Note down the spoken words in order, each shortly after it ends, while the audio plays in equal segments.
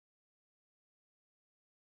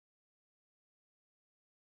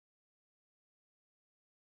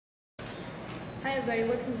everybody,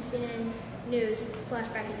 welcome to CNN News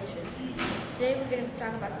Flashback Edition. Today we're going to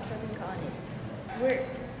talk about the Southern colonies.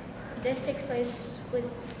 This takes place with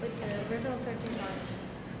the original 13 colonies.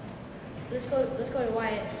 Let's go to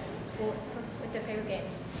Wyatt with their favorite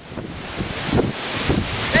games.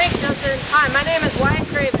 Thanks, Justin. Hi, my name is Wyatt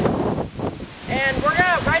Craven, and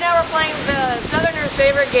right now we're playing the Southerners'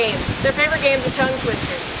 favorite game. Their favorite game is the tongue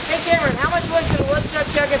twisters. Hey Cameron, how much wood could a woodchuck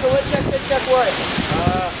chuck if a woodchuck could chuck wood?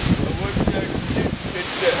 A woodchuck could chuck.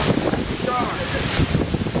 Darn.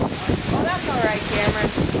 Well, that's all right, Cameron.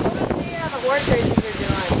 Well, let's see how the word tracing you're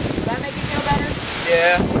doing. Does that make you feel better?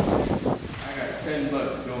 Yeah. I got $10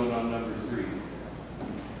 going on number 3.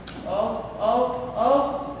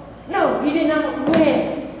 Oh. No, he did not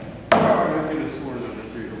win. Oh, I could have sworn number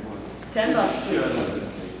 3 won. $10, please.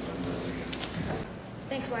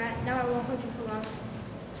 Thanks, Wyatt. Now I won't hold you for long,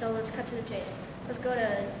 so let's cut to the chase. Let's go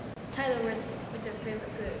to Tylor with their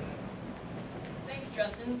favorite food. Thanks,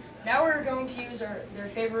 Justin. Now we're going to use their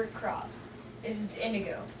favorite crop. It's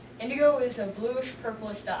indigo. Indigo is a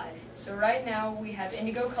bluish-purplish dye. So right now we have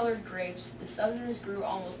indigo-colored grapes. The Southerners grew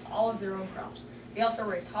almost all of their own crops. They also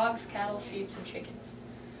raised hogs, cattle, sheep, and chickens.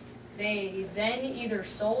 They then either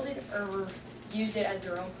sold it or used it as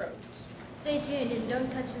their own produce. Stay tuned and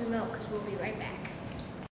don't touch the milk because we'll be right back.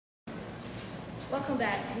 Welcome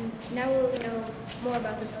back, and now we'll know more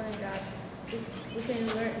about the Southern jobs. We can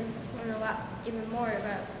learn a lot, even more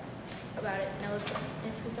about it. Now let's go.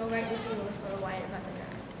 If it's all right with you, let's go to Wyatt about the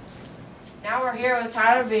jobs. Now we're here with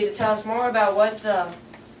Tyler V to tell us more about what the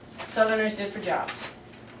Southerners did for jobs.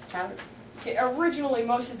 Tyler? Okay, originally,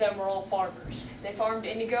 most of them were all farmers. They farmed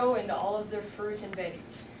indigo and all of their fruits and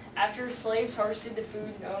veggies. After slaves harvested the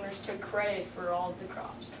food, owners took credit for all of the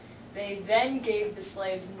crops. They then gave the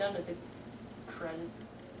slaves none of the credit.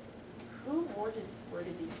 Who worded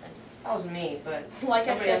these sentences? That was me, but like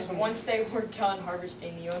I said, once they were done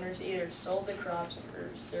harvesting, the owners either sold the crops or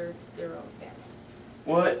served their own family.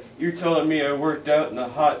 What? You're telling me I worked out in the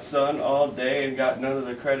hot sun all day and got none of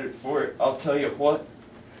the credit for it? I'll tell you what.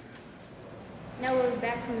 Now we're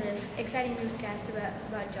back from this exciting newscast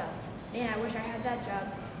about jobs. Man, I wish I had that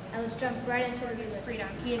job. Now let's jump right into the music. Freedom.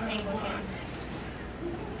 He is Anglican.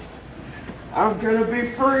 I'm gonna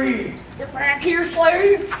be free! Get back here,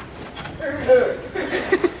 slave!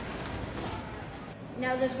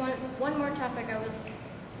 Now there's one more topic that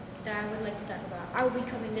I would like to talk about. I will be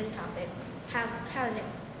covering this topic. Housing.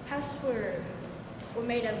 Houses were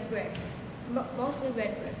made of brick, mostly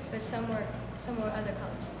red brick, but some were other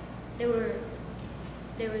colors. They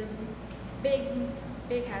were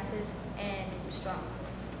big houses and strong.